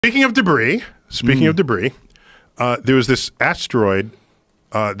Speaking of debris, there was this asteroid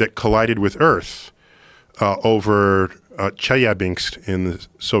that collided with Earth over Chelyabinsk in the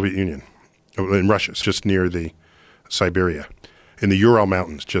Soviet Union, in Russia, just near the Siberia, in the Ural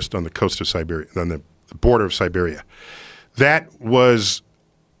Mountains, just on the coast of Siberia, on the border of Siberia. That was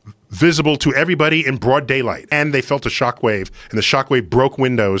visible to everybody in broad daylight, and they felt a shockwave, and the shockwave broke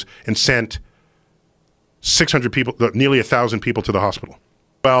windows and sent 600 people, nearly 1,000 people to the hospital.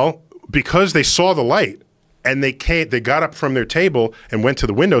 Well, because they saw the light and they got up from their table and went to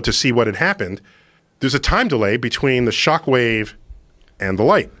the window to see what had happened, there's a time delay between the shockwave and the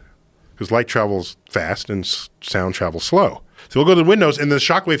light, because light travels fast and sound travels slow. So we'll go to the windows and the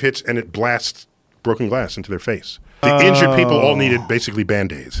shockwave hits and it blasts broken glass into their face. The injured people all needed basically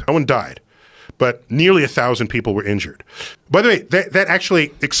Band-Aids. No one died, but nearly 1,000 people were injured. By the way, that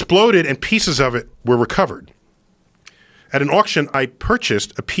actually exploded and pieces of it were recovered. At an auction, I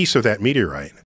purchased a piece of that meteorite